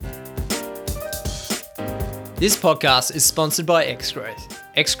This podcast is sponsored by Xgrowth.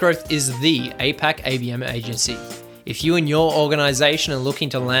 Xgrowth is the APAC ABM agency. If you and your organization are looking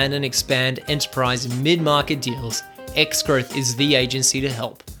to land and expand enterprise mid-market deals, Xgrowth is the agency to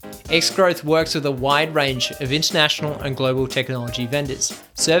help. Xgrowth works with a wide range of international and global technology vendors,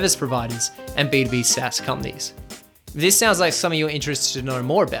 service providers, and B2B SaaS companies. If this sounds like something you're interested to know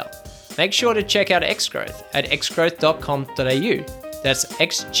more about, make sure to check out Xgrowth at xgrowth.com.au. That's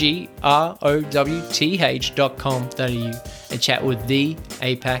xgrowth.com.au and chat with the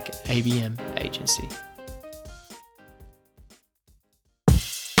APAC ABM agency.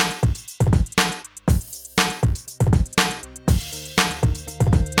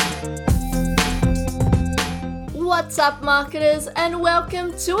 What's up, marketers, and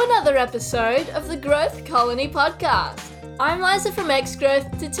welcome to another episode of the Growth Colony podcast. I'm Liza from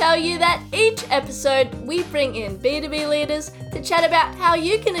Xgrowth to tell you that each episode we bring in B2B leaders to chat about how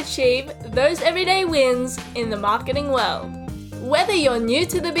you can achieve those everyday wins in the marketing world. Whether you're new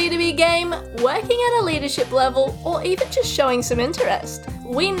to the B2B game, working at a leadership level, or even just showing some interest,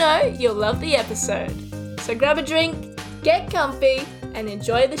 we know you'll love the episode. So grab a drink, get comfy, and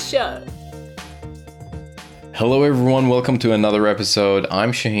enjoy the show. Hello everyone, welcome to another episode.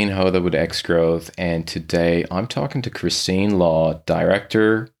 I'm Shaheen Hoda with Xgrowth, and today I'm talking to Christine Law,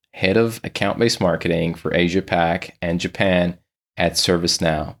 Director, Head of Account-Based Marketing for Asia Pac and Japan at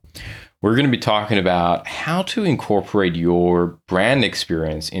ServiceNow. We're going to be talking about how to incorporate your brand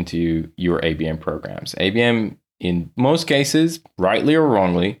experience into your ABM programs. ABM, in most cases, rightly or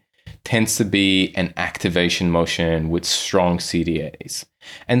wrongly, tends to be an activation motion with strong CDAs.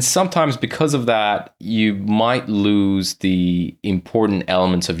 And sometimes because of that, you might lose the important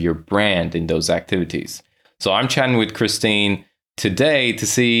elements of your brand in those activities. So I'm chatting with Christine today to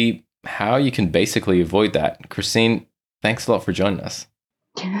see how you can basically avoid that. Christine, thanks a lot for joining us.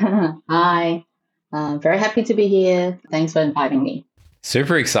 Hi, very happy to be here. Thanks for inviting me.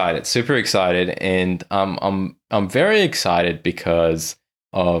 Super excited. And I'm very excited because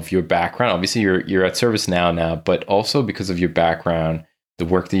of your background. Obviously, you're at ServiceNow now, but also because of your background, the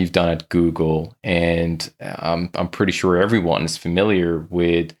work that you've done at Google, and I'm pretty sure everyone is familiar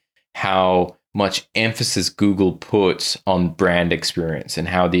with how much emphasis Google puts on brand experience and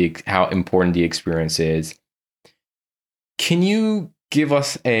how important the experience is. Can you give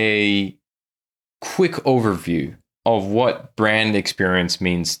us a quick overview of what brand experience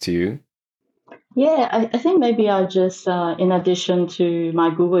means to you? Yeah, I think maybe I'll just, in addition to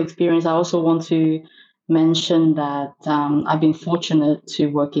my Google experience, I also want to mention that I've been fortunate to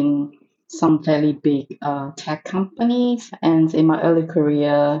work in some fairly big tech companies. And in my early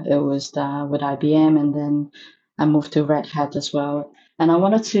career, it was with IBM, and then I moved to Red Hat as well. And I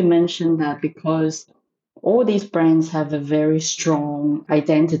wanted to mention that because all these brands have a very strong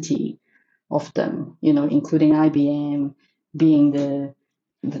identity of them, including IBM being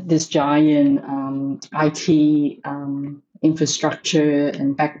this giant IT infrastructure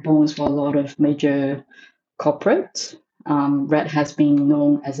and backbones for a lot of major corporates. Red has been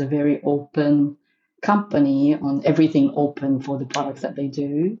known as a very open company on everything open for the products that they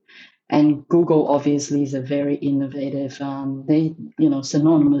do. And Google obviously is a very innovative,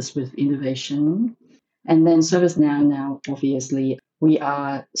 synonymous with innovation. And then ServiceNow now, obviously, we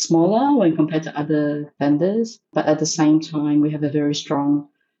are smaller when compared to other vendors, but at the same time, we have a very strong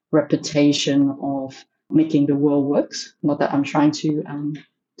reputation of making the world works. Not that I'm trying to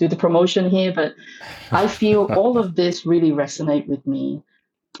do the promotion here, but I feel all of this really resonate with me.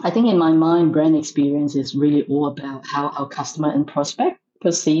 I think in my mind, brand experience is really all about how our customer and prospect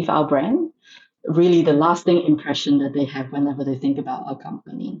perceive our brand, really the lasting impression that they have whenever they think about our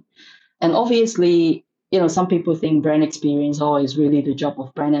company. And obviously, some people think brand experience is really the job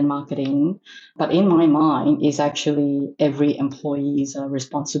of brand and marketing. But in my mind, it's actually every employee's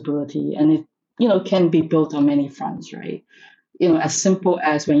responsibility. And it, can be built on many fronts, right? As simple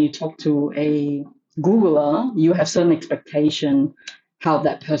as when you talk to a Googler, you have certain expectation how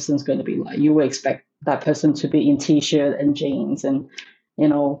that person's going to be like. You will expect that person to be in T-shirt and jeans and,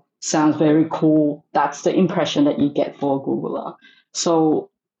 sounds very cool. That's the impression that you get for a Googler. So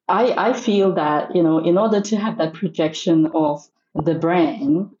I feel that, in order to have that projection of the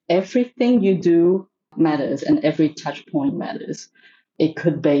brand, everything you do matters and every touch point matters. It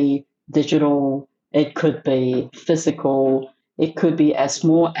could be digital, it could be physical, it could be as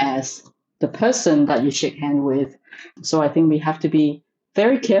small as the person that you shake hand with. So I think we have to be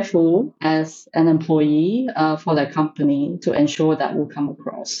very careful as an employee for that company to ensure that will come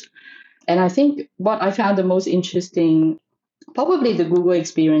across. And I think what I found the most interesting, probably the Google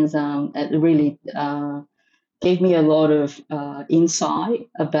experience, it really gave me a lot of insight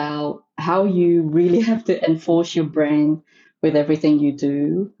about how you really have to enforce your brand with everything you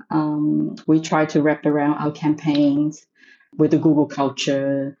do. We try to wrap around our campaigns with the Google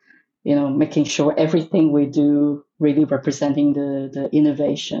culture, making sure everything we do really representing the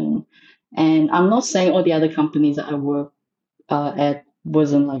innovation. And I'm not saying all the other companies that I work at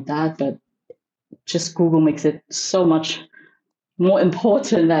wasn't like that, but just Google makes it so much more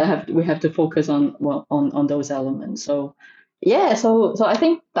important that we have to focus on those elements. So yeah, so I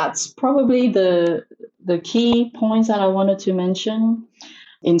think that's probably the key points that I wanted to mention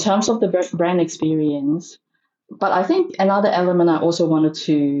in terms of the brand experience. But I think another element I also wanted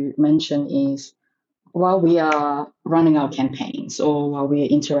to mention is while we are running our campaigns or while we are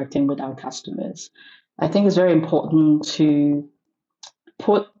interacting with our customers, I think it's very important to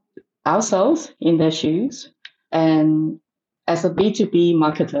put ourselves in their shoes. And as a B2B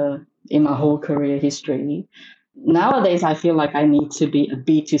marketer in my whole career history, nowadays I feel like I need to be a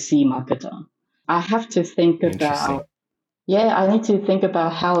B2C marketer. I have to think Interesting. about, yeah, I need to think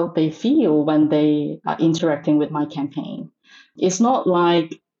about how they feel when they are interacting with my campaign. It's not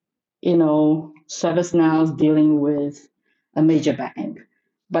like, ServiceNow's dealing with a major bank,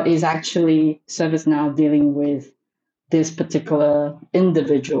 but it's actually ServiceNow dealing with this particular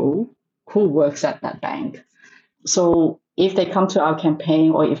individual who works at that bank. So if they come to our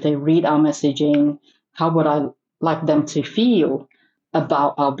campaign or if they read our messaging, how would I like them to feel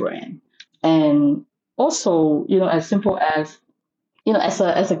about our brand? And also, as simple as,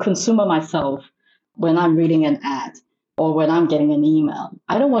 as a consumer myself, when I'm reading an ad or when I'm getting an email,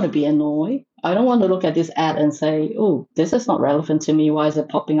 I don't want to be annoyed. I don't want to look at this ad and say, oh, this is not relevant to me. Why is it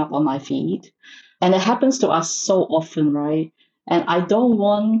popping up on my feed? And it happens to us so often, right? And I don't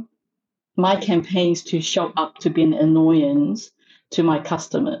want my campaigns to show up to be an annoyance to my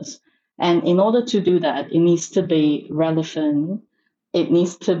customers. And in order to do that, it needs to be relevant. It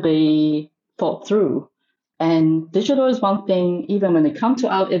needs to be thought through. And digital is one thing, even when it comes to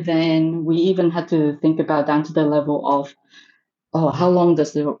our event, we even had to think about down to the level of, oh, how long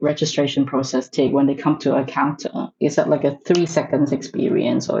does the registration process take when they come to a counter? Is that like a 3 seconds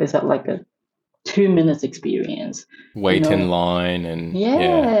experience or is that like a 2 minutes experience? Wait in line and yeah.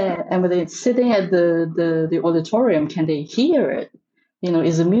 Yeah, and when they're sitting at the auditorium, can they hear it?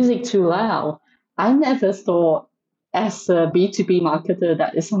 Is the music too loud? I never thought as a B2B marketer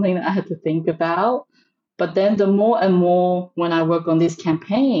that is something that I had to think about. But then the more and more when I work on these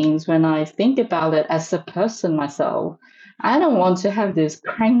campaigns, when I think about it as a person myself, I don't want to have this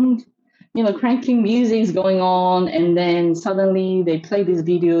cranking music's going on, and then suddenly they play this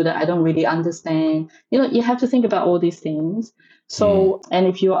video that I don't really understand. You have to think about all these things. So, and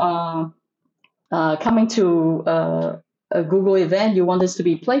if you are coming to a Google event, you want this to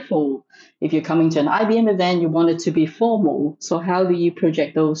be playful. If you're coming to an IBM event, you want it to be formal. So how do you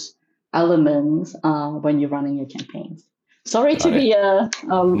project those elements when you're running your campaigns? Sorry Got to it. be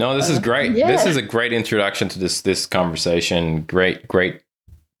No, this is great. yeah. This is a great introduction to this conversation. Great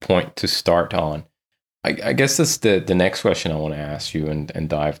point to start on. I guess that's the next question I want to ask you and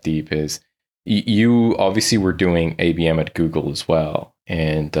dive deep is you obviously were doing ABM at Google as well,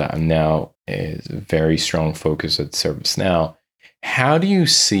 and now is a very strong focus at ServiceNow. How do you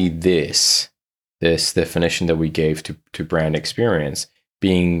see this definition that we gave to brand experience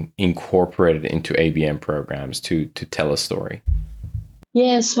being incorporated into ABM programs to tell a story?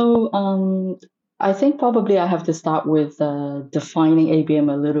 Yeah, so I think probably I have to start with defining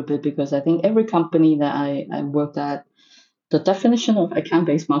ABM a little bit because I think every company that I worked at, the definition of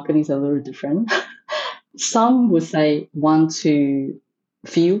account-based marketing is a little different. Some would say 1 to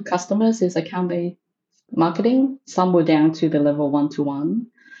few customers is account-based marketing. Some were down to the level 1-to-1.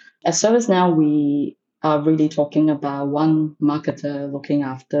 At ServiceNow, we are really talking about one marketer looking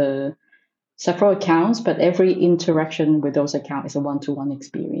after several accounts, but every interaction with those accounts is a 1-to-1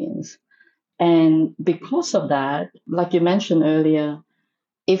 experience. And because of that, like you mentioned earlier,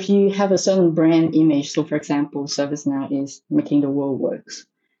 if you have a certain brand image, so for example, ServiceNow is making the world works.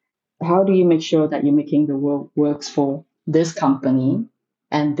 How do you make sure that you're making the world works for this company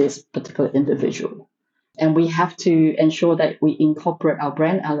and this particular individual? And we have to ensure that we incorporate our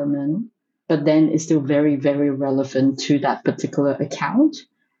brand element, but then it's still very, very relevant to that particular account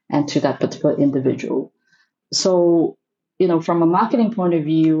and to that particular individual. So, from a marketing point of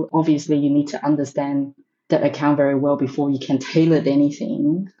view, obviously you need to understand that account very well before you can tailor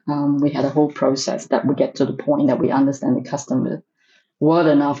anything. We had a whole process that we get to the point that we understand the customer well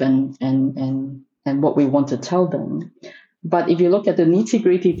enough and what we want to tell them. But if you look at the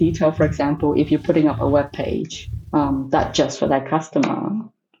nitty-gritty detail, for example, if you're putting up a web page that just for that customer,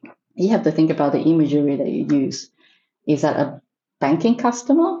 you have to think about the imagery that you use. Is that a banking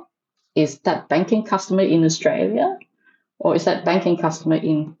customer? is that banking customer in Australia? Or is that banking customer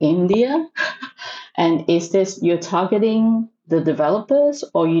in India? And is this you're targeting the developers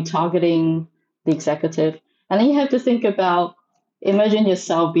or you targeting the executive? And then you have to think about imagine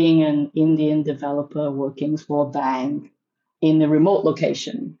yourself being an Indian developer working for a bank in a remote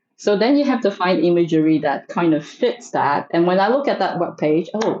location. So then you have to find imagery that kind of fits that. And when I look at that web page,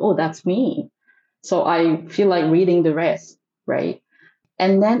 oh, that's me. So I feel like reading the rest, right?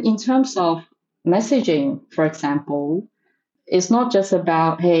 And then in terms of messaging, for example, it's not just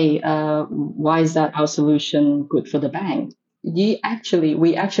about, hey, why is that our solution good for the bank? We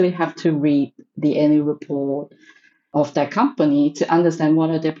actually have to read the annual report of that company to understand what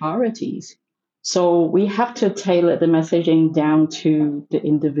are their priorities. So we have to tailor the messaging down to the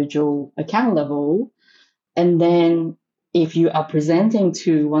individual account level. And then if you are presenting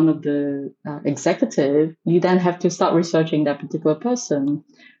to one of the executive, you then have to start researching that particular person.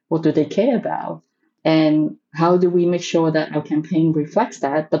 What do they care about? And how do we make sure that our campaign reflects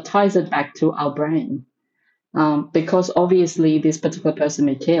that, but ties it back to our brand? Because obviously this particular person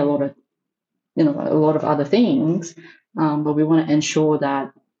may care a lot of other things, but we want to ensure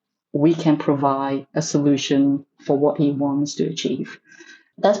that we can provide a solution for what he wants to achieve.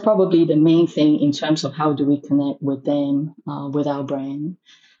 That's probably the main thing in terms of how do we connect with them, with our brand,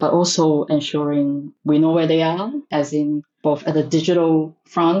 but also ensuring we know where they are, as in both at the digital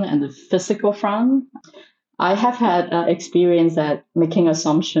front and the physical front. I have had experience at making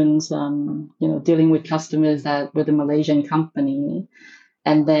assumptions, dealing with customers that with a Malaysian company,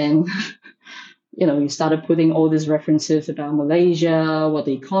 and then you started putting all these references about Malaysia, what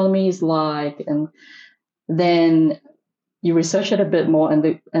the economy is like, and then you research it a bit more, and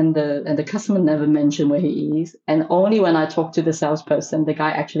the customer never mentioned where he is, and only when I talked to the salesperson, the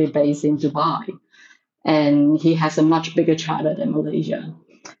guy actually based in Dubai, and he has a much bigger charter than Malaysia.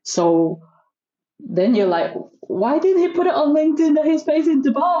 So then you're like, why didn't he put it on LinkedIn that he's based in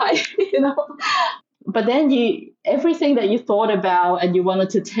Dubai? But then everything that you thought about and you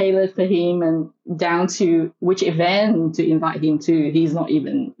wanted to tailor for him and down to which event to invite him to, he's not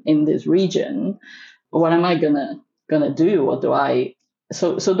even in this region. What am I gonna do? What do I?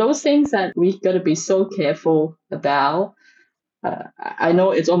 So those things that we got to be so careful about. I know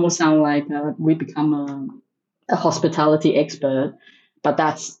it's almost sound like we become a hospitality expert, but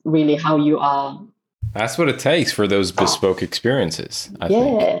that's really how you are. That's what it takes for those bespoke experiences, I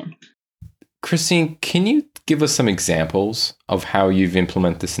think. Christine, can you give us some examples of how you've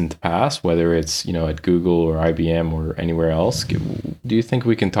implemented this in the past, whether it's, at Google or IBM or anywhere else? Do you think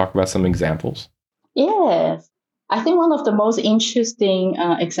we can talk about some examples? Yes. I think one of the most interesting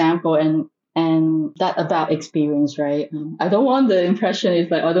example and that about experience, right? I don't want the impression is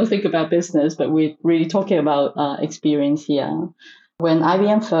like, I don't think about business, but we're really talking about experience here. When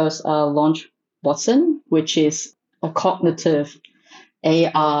IBM first launched Watson, which is a cognitive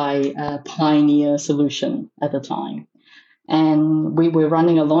AI pioneer solution at the time. And we were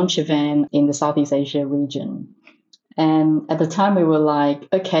running a launch event in the Southeast Asia region. And at the time, we were like,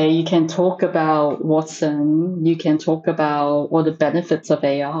 okay, you can talk about Watson, you can talk about all the benefits of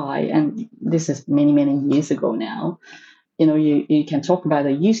AI. And this is many, many years ago now. You can talk about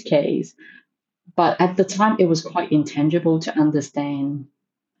a use case. But at the time, it was quite intangible to understand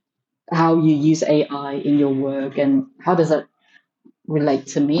how you use AI in your work and how does that relate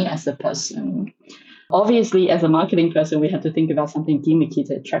to me as a person. Obviously, as a marketing person, we had to think about something gimmicky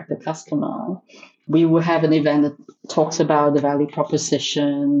to attract the customer. We will have an event that talks about the value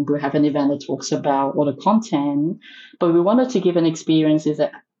proposition. We'll have an event that talks about all the content. But we wanted to give an experience is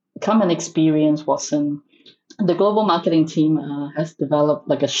that come and experience Watson. The global marketing team has developed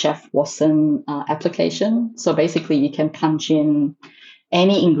like a Chef Watson application. So basically, you can punch in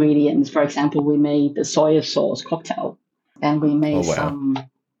any ingredients. For example, we made the soy sauce cocktail. And we made some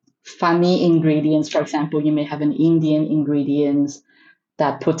funny ingredients. For example, you may have an Indian ingredients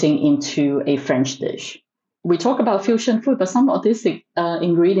that putting into a French dish. We talk about fusion food, but some of these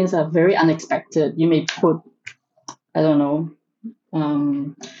ingredients are very unexpected. You may put, I don't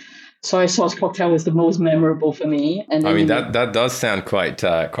know, soy sauce cocktail was the most memorable for me. And I mean, that does sound quite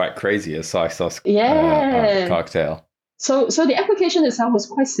crazy, a soy sauce cocktail. So the application itself was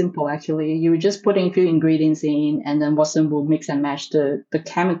quite simple, actually. You were just putting a few ingredients in, and then Watson will mix and match the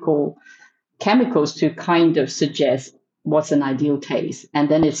chemicals to kind of suggest what's an ideal taste. And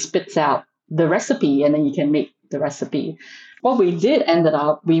then it spits out the recipe, and then you can make the recipe. What we did ended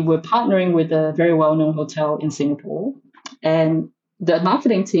up, we were partnering with a very well-known hotel in Singapore. And the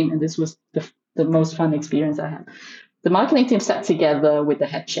marketing team, and this was the most fun experience I had, the marketing team sat together with the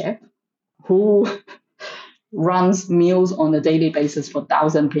head chef, who runs meals on a daily basis for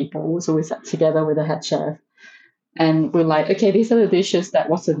 1,000 people. So we sat together with the head chef and we're like, okay, these are the dishes that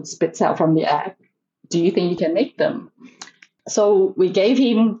Watson spits out from the app. Do you think you can make them? So we gave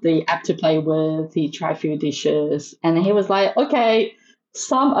him the app to play with. He tried a few dishes and he was like, okay,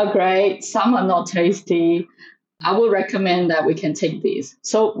 some are great, some are not tasty. I would recommend that we can take these.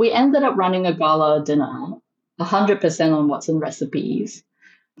 So we ended up running a gala dinner, 100% on Watson recipes.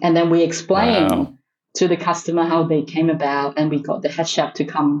 And then we explained Wow. to the customer how they came about, and we got the head chef to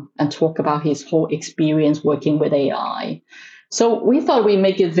come and talk about his whole experience working with AI. So we thought we'd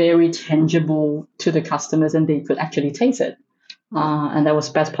make it very tangible to the customers and they could actually taste it. And that was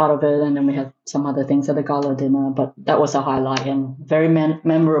the best part of it. And then we had some other things at the gala dinner, but that was a highlight and very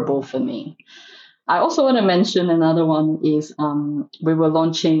memorable for me. I also want to mention another one is we were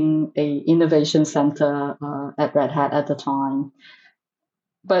launching a innovation center at Red Hat at the time.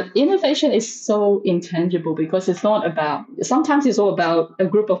 But innovation is so intangible because it's not about, sometimes it's all about a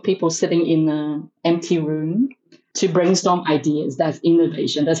group of people sitting in an empty room to brainstorm ideas. That's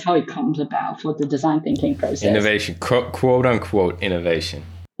innovation. That's how it comes about for the design thinking process. Innovation, quote unquote innovation.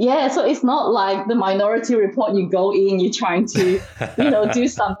 Yeah, so it's not like the Minority Report, you go in, you're trying to, do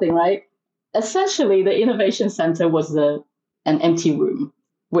something, right? Essentially, the Innovation Center was an empty room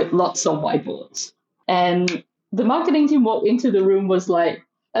with lots of whiteboards. And the marketing team walked into the room was like,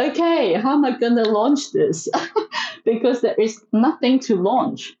 okay, how am I going to launch this? Because there is nothing to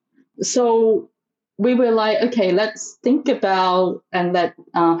launch. So we were like, okay, let's think about and let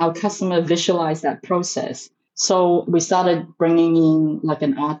our customer visualize that process. So we started bringing in like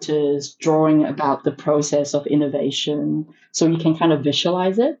an artist, drawing about the process of innovation so you can kind of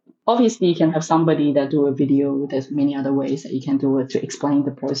visualize it. Obviously, you can have somebody that do a video. There's many other ways that you can do it to explain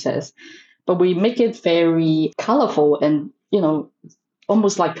the process. But we make it very colorful and,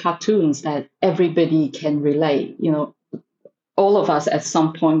 almost like cartoons that everybody can relate. All of us at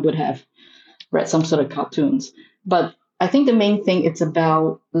some point would have read some sort of cartoons. But I think the main thing, it's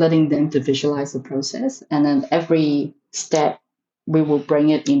about letting them to visualize the process. And then every step, we will bring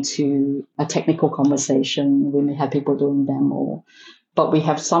it into a technical conversation. We may have people doing demo, but we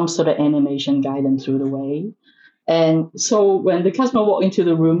have some sort of animation guidance through the way. And so when the customer walked into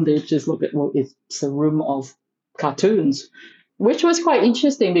the room, they just look at, well, it's a room of cartoons, which was quite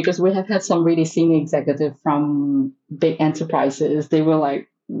interesting because we have had some really senior executive from big enterprises. They were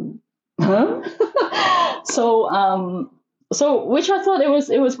like, huh? So which I thought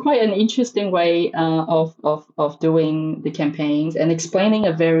it was quite an interesting way of doing the campaigns and explaining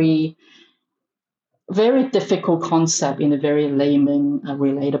a very, very difficult concept in a very layman,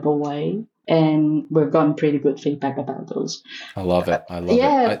 relatable way. And we've gotten pretty good feedback about those. I love it. I love it.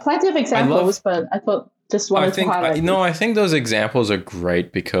 Yeah, plenty of examples, but I thought just wanted to highlight. I think those examples are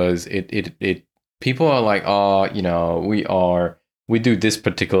great because it people are like, we do this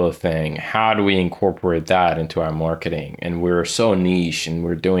particular thing. How do we incorporate that into our marketing? And we're so niche and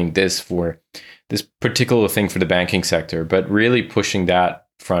we're doing this for this particular thing for the banking sector, but really pushing that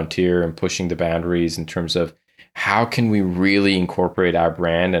frontier and pushing the boundaries in terms of how can we really incorporate our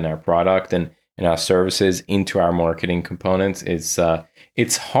brand and our product and our services into our marketing components.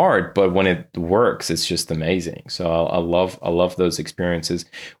 It's hard, but when it works, it's just amazing. So I love those experiences.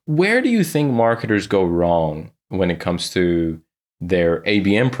 Where do you think marketers go wrong when it comes to their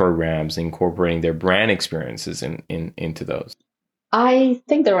ABM programs, incorporating their brand experiences into those? I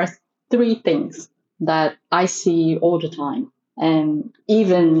think there are three things that I see all the time. And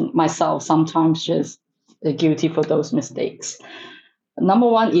even myself sometimes just guilty for those mistakes. Number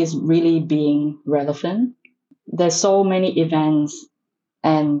one is really being relevant. There's so many events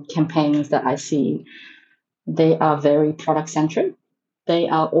and campaigns that I see. They are very product centric. They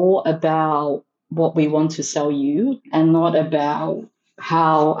are all about what we want to sell you and not about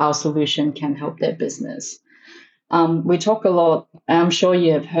how our solution can help their business. We talk a lot, I'm sure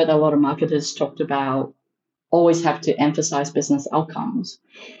you have heard a lot of marketers talked about always have to emphasize business outcomes.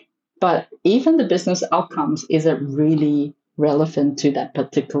 But even the business outcomes isn't really relevant to that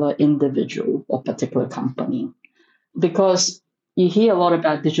particular individual or particular company. Because you hear a lot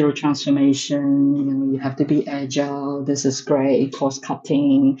about digital transformation, you have to be agile, this is great, cost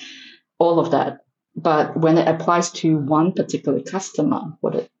cutting, all of that. But when it applies to one particular customer,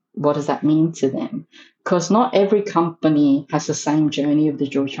 what does that mean to them? Because not every company has the same journey of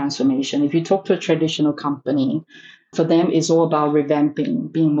digital transformation. If you talk to a traditional company, for them, it's all about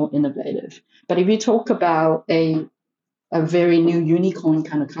revamping, being more innovative. But if you talk about a very new unicorn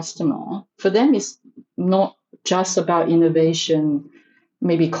kind of customer, for them, it's not just about innovation.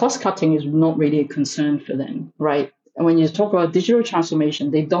 Maybe cost cutting is not really a concern for them, right? And when you talk about digital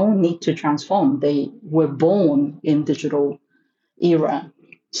transformation, they don't need to transform. They were born in digital era.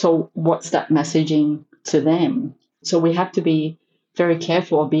 So what's that messaging to them? So we have to be very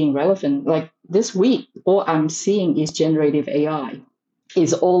careful of being relevant. Like this week, all I'm seeing is generative AI.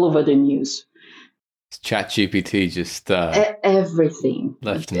 Is all over the news. ChatGPT just Everything,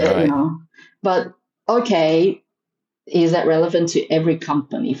 left and right. But okay, is that relevant to every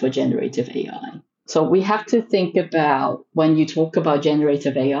company for generative AI? So we have to think about when you talk about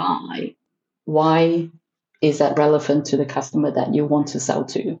generative AI, why is that relevant to the customer that you want to sell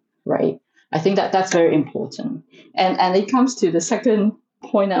to, right? I think that that's very important. And it comes to the second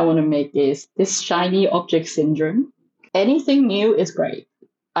point I want to make is this shiny object syndrome. Anything new is great.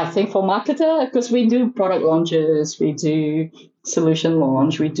 I think for marketer, because we do product launches, we do solution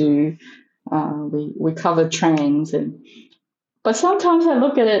launch, we cover trends, but sometimes I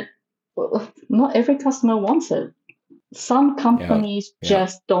look at it. Not every customer wants it. Some companies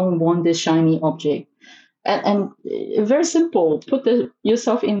just don't want this shiny object. And very simple, put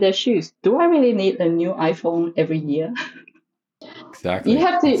yourself in their shoes. Do I really need a new iPhone every year? Exactly. You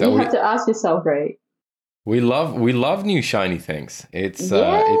have to ask yourself, right? We love new shiny things. It's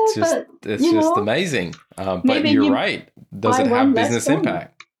just amazing. But you're right. Does it have business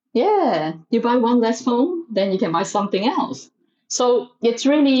impact? Yeah, you buy one less phone, then you can buy something else. So it's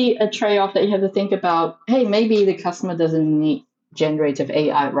really a trade-off that you have to think about. Hey, maybe the customer doesn't need generative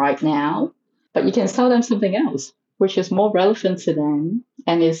AI right now, but you can sell them something else, which is more relevant to them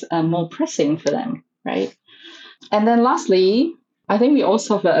and is more pressing for them, right? And then lastly, I think we all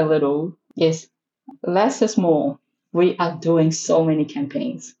suffer a little is less is more. We are doing so many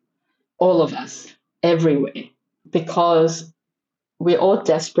campaigns, all of us, everywhere, because we're all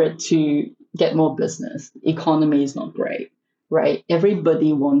desperate to get more business. The economy is not great, right?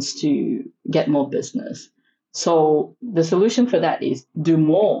 Everybody wants to get more business. So the solution for that is do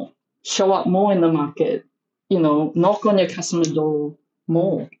more, show up more in the market, knock on your customer door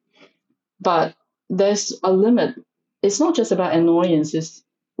more. But there's a limit. It's not just about annoyance. It's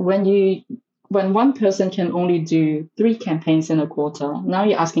when one person can only do 3 campaigns in a quarter, now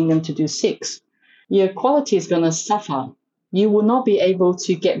you're asking them to do 6. Your quality is going to suffer. You will not be able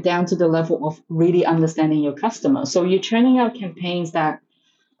to get down to the level of really understanding your customer. So you're churning out campaigns that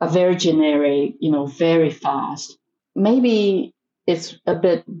are very generic, very fast. Maybe it's a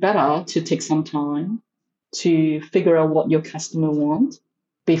bit better to take some time to figure out what your customer wants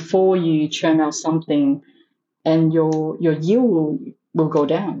before you churn out something, and your yield will go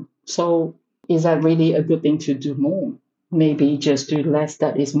down. So is that really a good thing to do more? Maybe just do less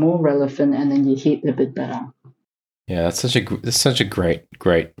that is more relevant, and then you hit a bit better. Yeah, that's such a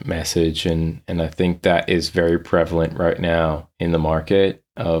great message, and I think that is very prevalent right now in the market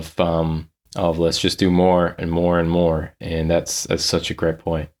of let's just do more and more and more, and that's such a great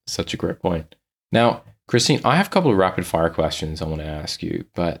point. Such a great point. Now, Christine, I have a couple of rapid fire questions I want to ask you,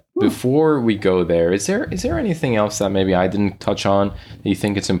 but before we go there, is there anything else that maybe I didn't touch on that you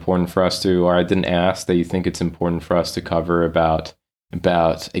think it's important for us to, or I didn't ask that you think it's important for us to cover about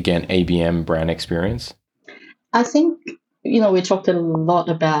again ABM brand experience? I think we talked a lot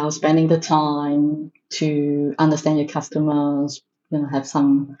about spending the time to understand your customers, have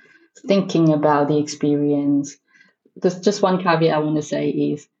some thinking about the experience. There's just one caveat I want to say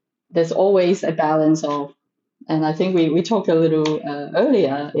is there's always a balance of, and I think we talked a little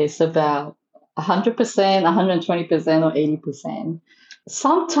earlier, it's about 100%, 120%, or 80%.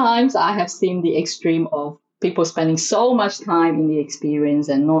 Sometimes I have seen the extreme of people spending so much time in the experience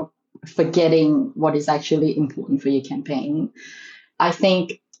and not forgetting what is actually important for your campaign. I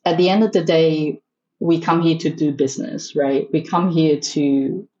think at the end of the day, we come here to do business, right? We come here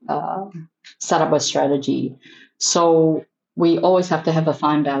to set up a strategy. So we always have to have a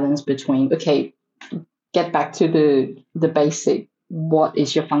fine balance between, okay, get back to the basic. What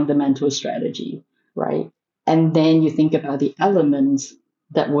is your fundamental strategy, right? And then you think about the elements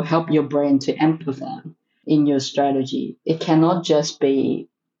that will help your brand to amplify in your strategy. It cannot just be,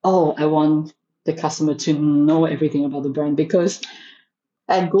 oh, I want the customer to know everything about the brand, because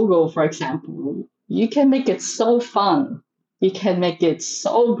at Google, for example, you can make it so fun. You can make it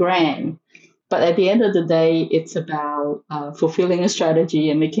so grand. But at the end of the day, it's about fulfilling a strategy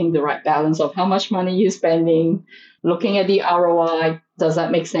and making the right balance of how much money you're spending, looking at the ROI. Does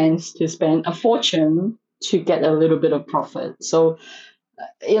that make sense to spend a fortune to get a little bit of profit? So,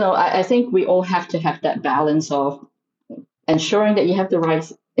 I think we all have to have that balance of ensuring that you have the right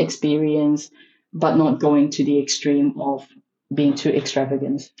experience, but not going to the extreme of being too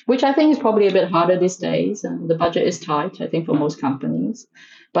extravagant, which I think is probably a bit harder these days. The budget is tight, I think, for most companies.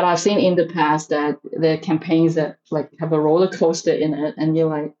 But I've seen in the past that there are campaigns that like have a roller coaster in it, and you're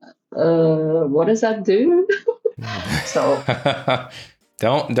like, what does that do? So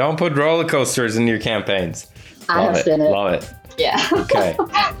don't put roller coasters in your campaigns. I have seen it. Love it. Yeah. Okay.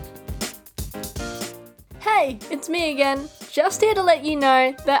 Hey, it's me again. Just here to let you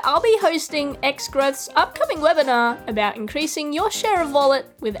know that I'll be hosting Xgrowth's upcoming webinar about increasing your share of wallet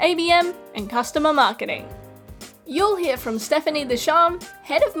with ABM and customer marketing. You'll hear from Stephanie Deschamps,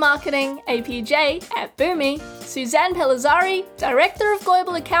 Head of Marketing, APJ at Boomi, Suzanne Pellizzari, Director of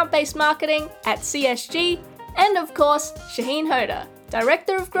Global Account-Based Marketing at CSG, and of course, Shaheen Hoda,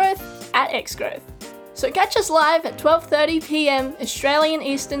 Director of Growth at Xgrowth. So catch us live at 12:30 p.m. Australian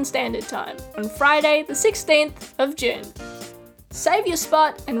Eastern Standard Time on Friday the 16th of June. Save your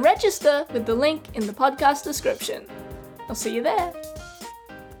spot and register with the link in the podcast description. I'll see you there.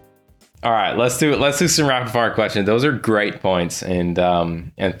 All right, let's do some rapid fire questions. Those are great points, and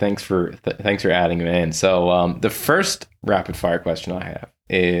thanks for adding them in. So the first rapid fire question I have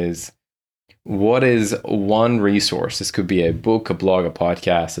is, what is one resource? This could be a book, a blog, a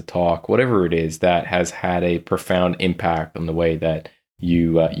podcast, a talk, whatever it is that has had a profound impact on the way that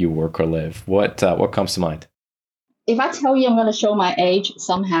you work or live. What comes to mind? If I tell you, I'm going to show my age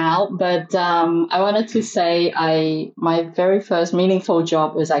somehow, but I wanted to say my very first meaningful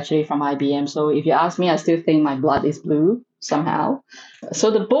job was actually from IBM. So if you ask me, I still think my blood is blue somehow.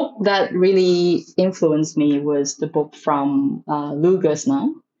 So the book that really influenced me was the book from Lou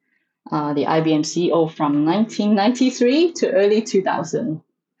Gerstner, the IBM CEO from 1993 to early 2000.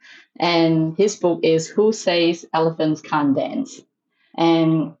 And his book is Who Says Elephants Can't Dance?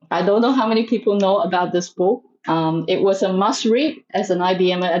 And I don't know how many people know about this book. It was a must-read as an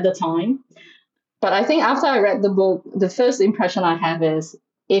IBMer at the time. But I think after I read the book, the first impression I have is,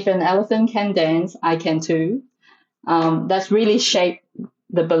 if an elephant can dance, I can too. That's really shaped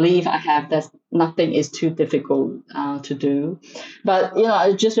the belief I have that nothing is too difficult to do. But,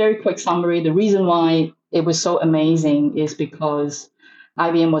 just very quick summary, the reason why it was so amazing is because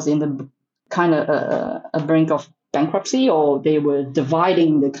IBM was in the kind of a brink of bankruptcy, or they were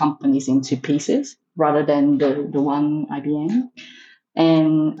dividing the companies into pieces rather than the one IBM.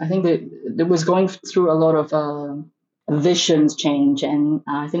 And I think that it was going through a lot of visions change. And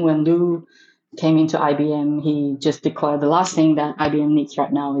I think when Lou came into IBM, he just declared the last thing that IBM needs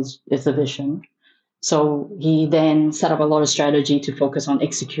right now is a vision. So he then set up a lot of strategy to focus on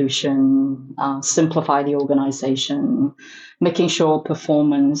execution, simplify the organization, making sure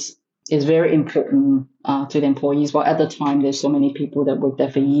performance is very important to the employees. Well, at the time, there's so many people that worked there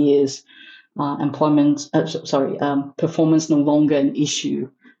for years. Performance no longer an issue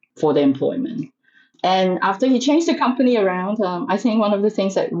for the employment. And after he changed the company around, I think one of the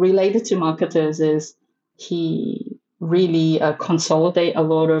things that related to marketers is he really consolidate a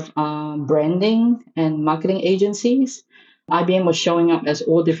lot of branding and marketing agencies. IBM was showing up as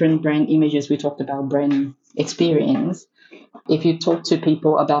all different brand images. We talked about brand experience. If you talk to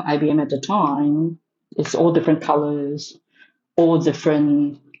people about IBM at the time, it's all different colors, all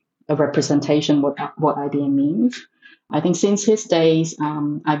different representation what IBM means. I think since his days,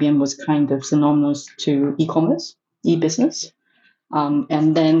 IBM was kind of synonymous to e-commerce, e-business.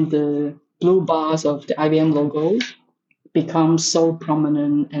 And then the blue bars of the IBM logo become so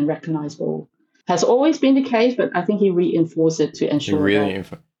prominent and recognizable. Has always been the case, but I think he reinforced it to ensure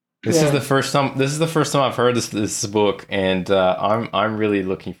This is the first time I've heard this book, and I'm really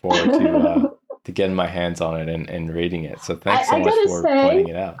looking forward to getting my hands on it and reading it. So thanks so much for pointing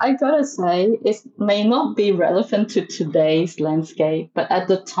it out. I gotta say, it may not be relevant to today's landscape, but at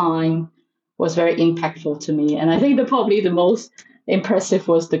the time was very impactful to me. And I think probably the most impressive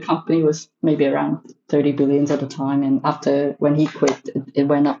was the company was maybe around 30 billion at the time. And when he quit, it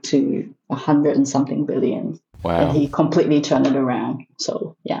went up to 100 and something billion. Wow. And he completely turned it around.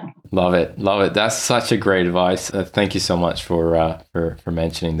 So, yeah. Love it. That's such a great advice. Thank you so much for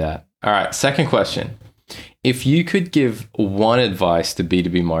mentioning that. All right, second question. If you could give one advice to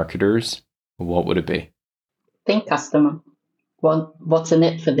B2B marketers, what would it be? Think customer. What's in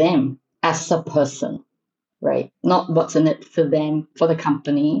it for them as a person, right? Not what's in it for them, for the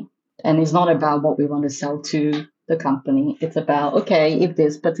company. And it's not about what we want to sell to the company. It's about, okay, if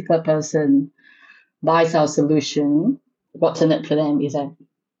this particular person buys our solution, what's in it for them? Is that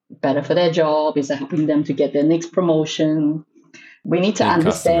better for their job? Is that helping them to get their next promotion? We need to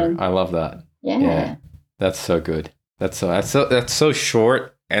understand. Customer. I love that. Yeah. That's so good. That's so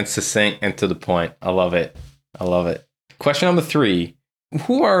short and succinct and to the point. I love it. Question number 3.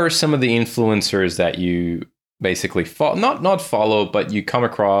 Who are some of the influencers that you basically not follow, but you come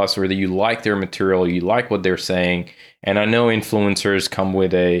across, or that you like their material, you like what they're saying. And I know influencers come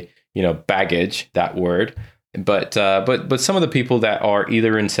with a, baggage, that word, but some of the people that are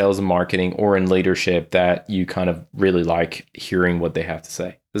either in sales and marketing or in leadership that you kind of really like hearing what they have to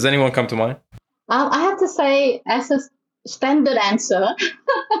say. Does anyone come to mind? I have to say, as a standard answer,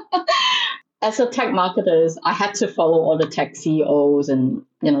 as a tech marketers, I had to follow all the tech CEOs and,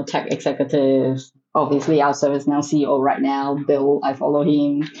 tech executives. Obviously, our ServiceNow CEO right now, Bill, I follow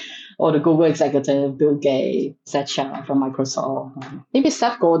him, or the Google executive, Bill Gates, Satya from Microsoft, maybe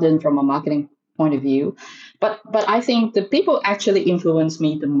Seth Godin from a marketing point of view. But I think the people actually influence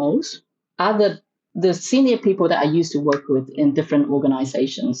me the most are the senior people that I used to work with in different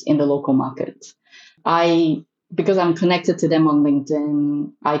organizations in the local markets. Because I'm connected to them on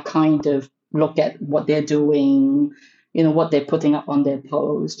LinkedIn, I kind of look at what they're doing, what they're putting up on their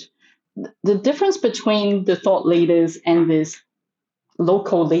post. The difference between the thought leaders and these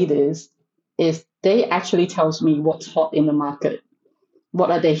local leaders is they actually tells me what's hot in the market.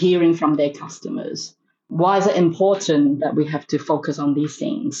 What are they hearing from their customers? Why is it important that we have to focus on these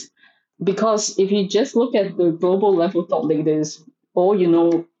things? Because if you just look at the global level thought leaders, all you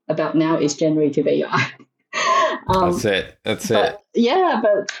know about now is generative AI. That's it. Yeah,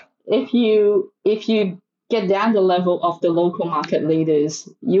 but if you get down the level of the local market leaders,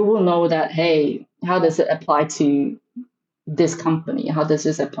 you will know that, hey, how does it apply to this company? How does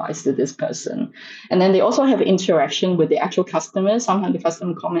this apply to this person? And then they also have interaction with the actual customers, sometimes the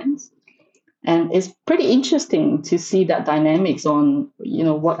customer comments. And it's pretty interesting to see that dynamics on,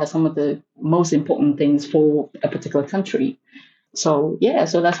 what are some of the most important things for a particular country. So,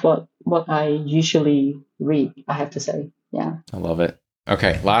 so that's what I usually read, I have to say. Yeah. I love it.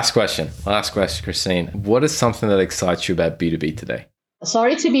 Okay, last question, Christine. What is something that excites you about B2B today?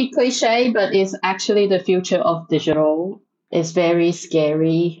 Sorry to be cliche, but it's actually the future of digital. It's very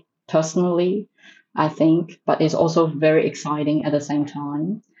scary, personally, I think, but it's also very exciting at the same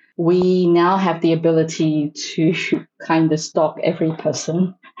time. We now have the ability to kind of stalk every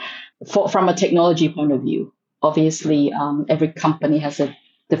person from a technology point of view. Obviously, every company has a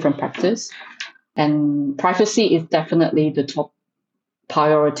different practice, and privacy is definitely the top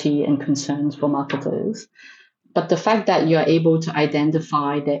priority and concerns for marketers. But the fact that you're able to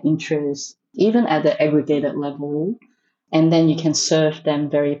identify their interests, even at the aggregated level, and then you can serve them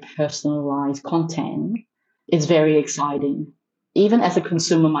very personalized content, is very exciting. Even as a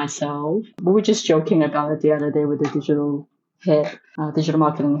consumer myself, we were just joking about it the other day with the digital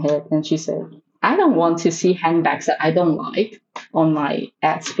marketing head, and she said, I don't want to see handbags that I don't like on my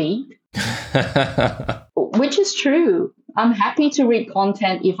ads feed. Which is true. I'm happy to read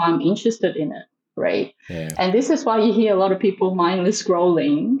content if I'm interested in it, right? Yeah. And this is why you hear a lot of people mindless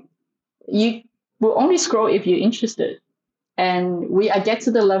scrolling. You will only scroll if you're interested. And I get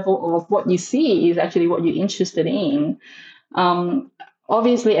to the level of what you see is actually what you're interested in.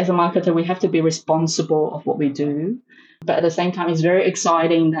 Obviously, as a marketer, we have to be responsible of what we do. But at the same time, it's very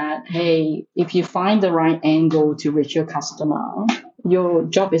exciting that, hey, if you find the right angle to reach your customer, your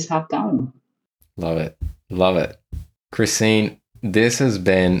job is half done. Love it. Christine, this has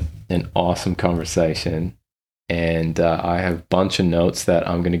been an awesome conversation. And I have a bunch of notes that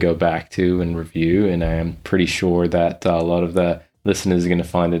I'm going to go back to and review. And I am pretty sure that a lot of the listeners are going to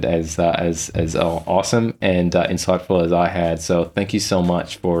find it as awesome and insightful as I had. So thank you so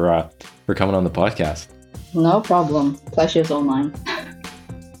much for coming on the podcast. No problem. Pleasure's all mine.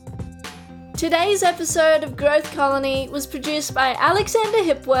 Today's episode of Growth Colony was produced by Alexander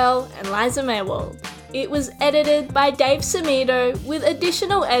Hipwell and Liza Maywald. It was edited by Dave Samito with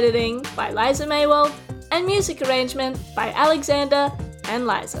additional editing by Liza Maywald and music arrangement by Alexander and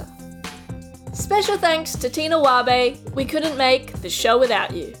Liza. Special thanks to Tina Wabe. We couldn't make the show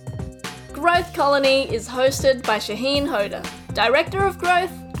without you. Growth Colony is hosted by Shaheen Hoda, Director of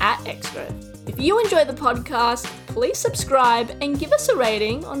Growth at Xgrowth. If you enjoy the podcast, please subscribe and give us a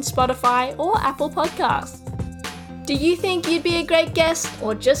rating on Spotify or Apple Podcasts. Do you think you'd be a great guest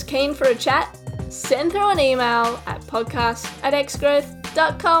or just keen for a chat? Send through an email at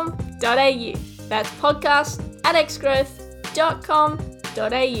podcast@xgrowth.com.au. That's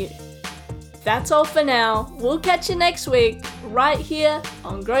podcast@xgrowth.com.au. That's all for now. We'll catch you next week, right here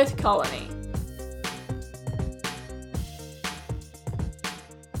on Growth Colony.